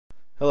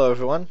Hello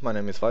everyone, my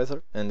name is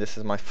Visor and this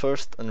is my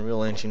first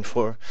Unreal Engine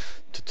 4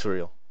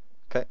 tutorial.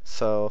 Okay,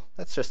 so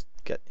let's just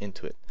get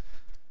into it.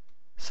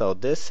 So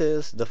this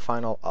is the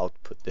final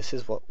output. This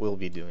is what we'll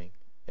be doing,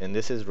 and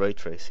this is ray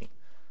tracing.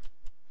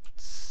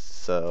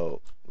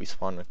 So we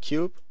spawn a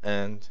cube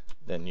and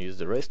then use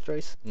the ray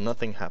trace.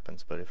 Nothing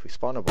happens, but if we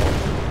spawn a ball,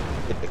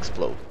 it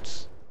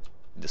explodes,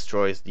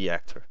 destroys the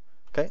actor.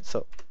 Okay,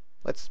 so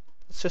let's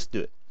just do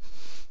it.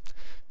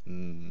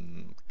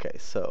 Okay,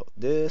 so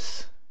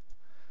this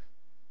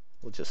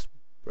we'll just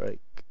break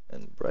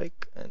and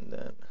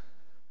then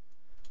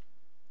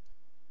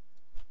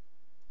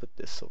put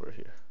this over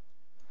here.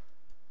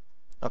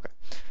 Okay,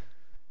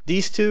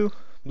 these two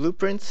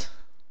blueprints,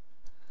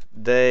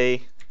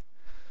 they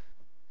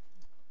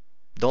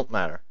don't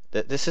matter.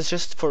 This is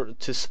just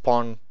to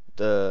spawn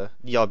the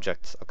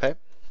objects. Okay,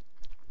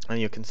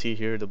 and you can see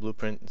here the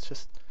blueprint. It's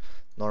just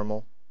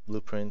normal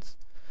blueprints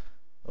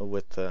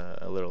with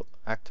a little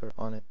actor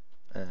on it.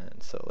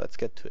 And so let's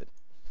get to it.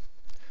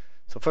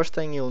 So first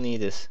thing you'll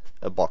need is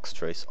a box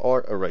trace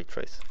or a ray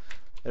trace.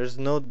 There's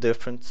no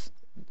difference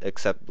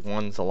except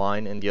one's a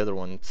line and the other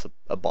one's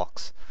a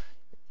box,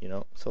 you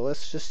know. So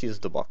let's just use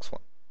the box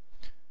one.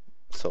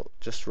 So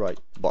just write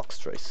box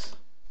trace.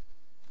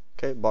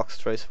 Okay, box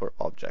trace for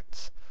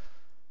objects.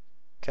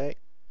 Okay,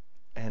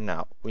 and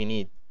now we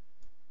need,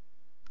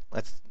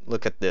 let's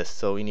look at this.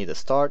 So we need a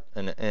start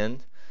and an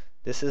end.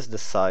 This is the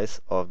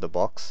size of the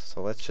box.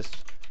 So let's just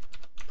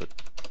put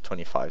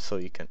 25 so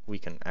we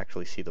can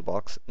actually see the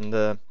box. And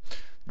the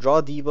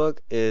draw debug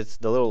is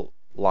the little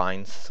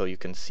lines so you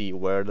can see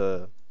where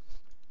the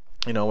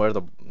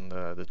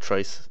the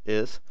trace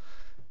is.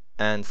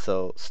 And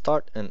so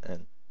start and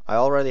end. I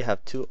already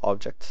have two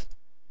objects,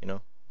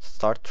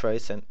 start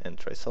trace and end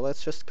trace. So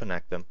let's just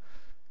connect them.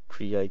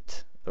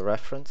 Create a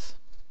reference.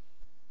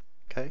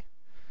 Okay,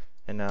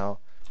 and now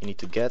you need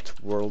to get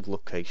world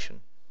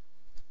location.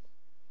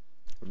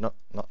 Not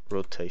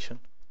rotation.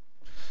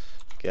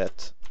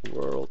 Get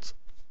world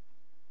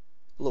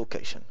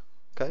location.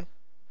 Okay,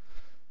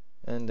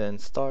 and then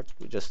start,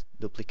 we just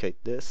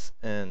duplicate this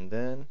and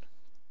then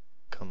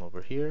come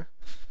over here,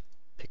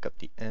 pick up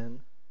the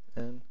N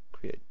and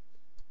create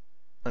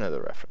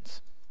another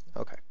reference.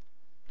 Okay,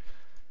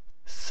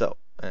 so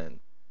and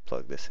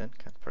plug this in,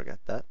 can't forget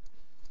that,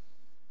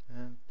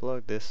 and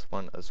plug this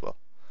one as well.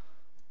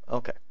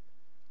 Okay,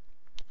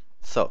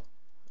 so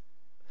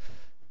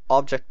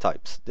object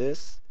types.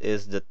 This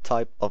is the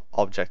type of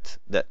object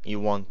that you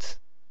want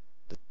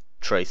the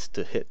trace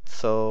to hit.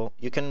 So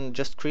you can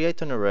just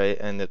create an array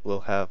and it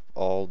will have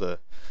all the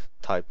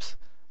types.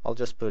 I'll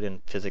just put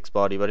in physics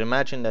body, but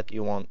imagine that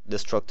you want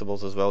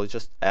destructibles as well. You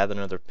just add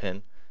another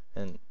pin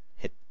and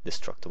hit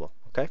destructible.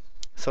 Okay,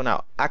 so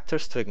now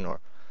actors to ignore.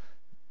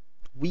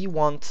 We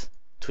want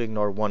to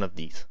ignore one of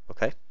these.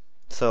 Okay,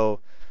 so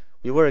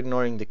we were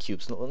ignoring the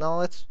cubes. Now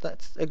let's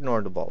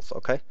ignore the balls.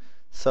 Okay,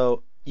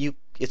 so you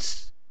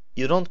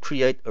don't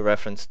create a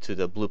reference to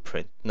the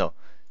blueprint. No,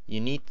 you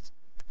need,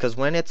 because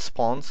when it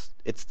spawns,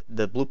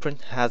 the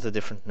blueprint has a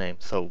different name.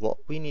 So what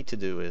we need to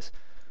do is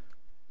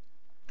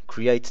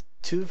create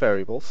two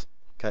variables,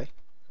 okay,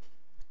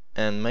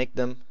 and make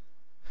them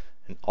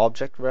an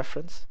object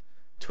reference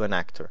to an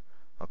actor,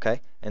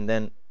 okay, and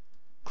then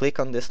click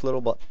on this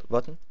little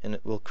button and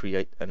it will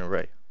create an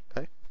array.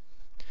 Okay,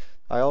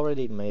 I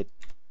already made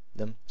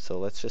them, so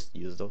let's just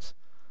use those.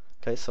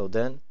 Okay, so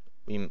then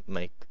we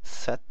make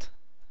set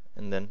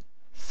and then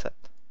set.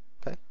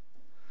 Okay,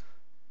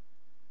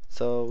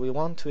 so we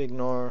want to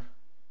ignore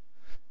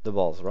the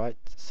balls, right?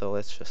 So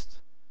let's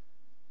just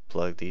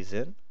plug these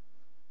in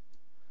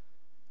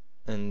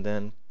and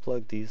then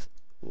plug these,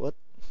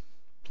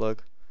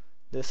 plug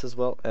this as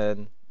well,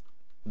 and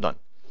done.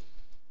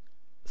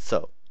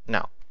 So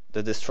now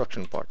the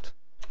destruction part,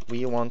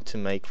 we want to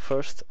make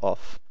first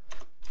off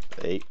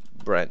a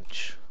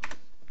branch,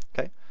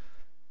 okay,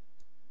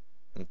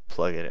 and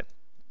plug it in.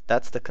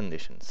 That's the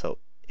condition. So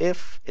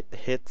if it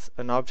hits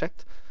an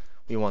object,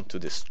 we want to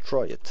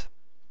destroy it.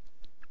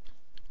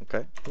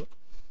 Okay,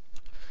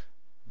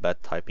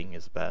 bad typing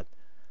is bad.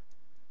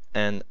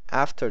 And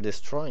after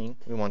destroying,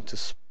 we want to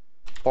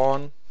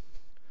spawn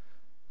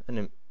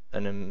an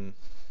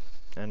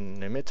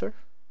emitter,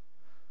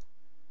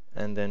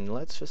 and then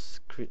let's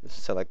just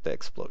select the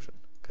explosion.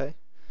 Okay,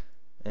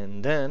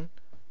 and then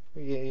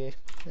we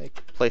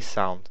play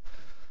sound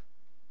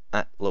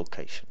at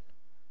location.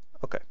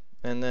 Okay,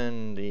 and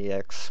then the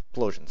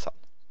explosion sound.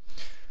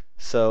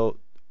 So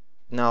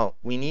now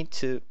we need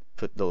to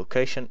put the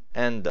location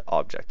and the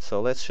object. So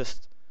let's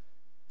just,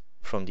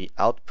 from the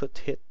output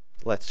hit,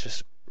 let's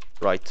just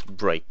write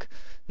break.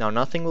 Now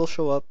nothing will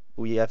show up.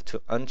 We have to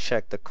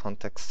uncheck the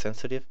context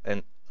sensitive,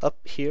 and up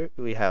here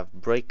we have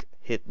break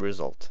hit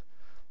result.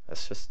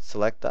 Let's just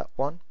select that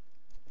one,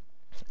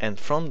 and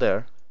from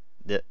there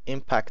the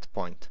impact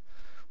point,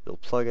 we'll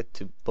plug it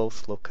to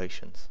both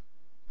locations.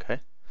 Okay,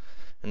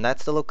 and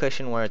that's the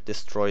location where it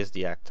destroys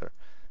the actor.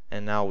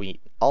 And now we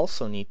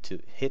also need to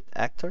hit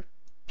actor,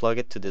 plug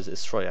it to the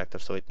destroy actor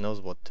so it knows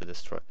what to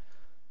destroy.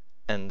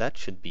 And that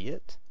should be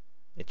it.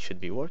 It should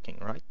be working,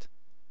 right?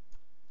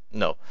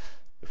 no,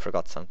 we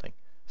forgot something.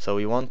 So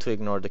we want to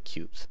ignore the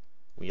cubes.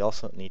 We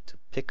also need to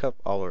pick up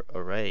our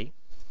array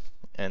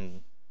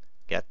and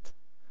get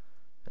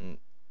and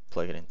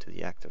plug it into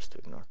the actors to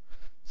ignore.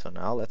 So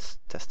now let's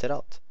test it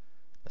out.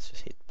 Let's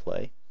just hit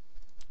play.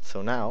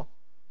 So now,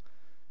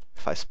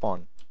 if I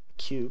spawn a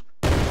cube,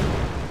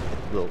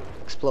 it will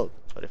explode.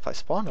 But if I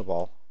spawn a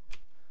ball,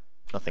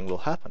 nothing will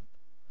happen.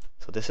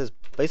 So this is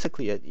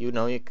basically it. You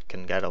know, you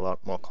can get a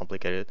lot more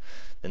complicated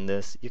than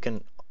this. You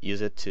can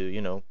use it to,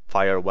 you know,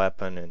 fire a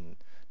weapon and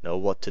know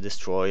what to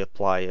destroy,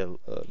 apply a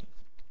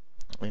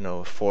you know,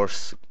 a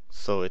force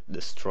so it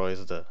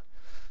destroys the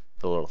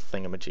little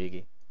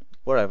thingamajiggy.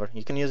 Whatever.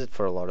 You can use it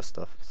for a lot of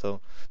stuff.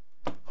 So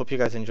hope you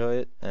guys enjoy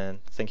it,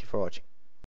 and thank you for watching.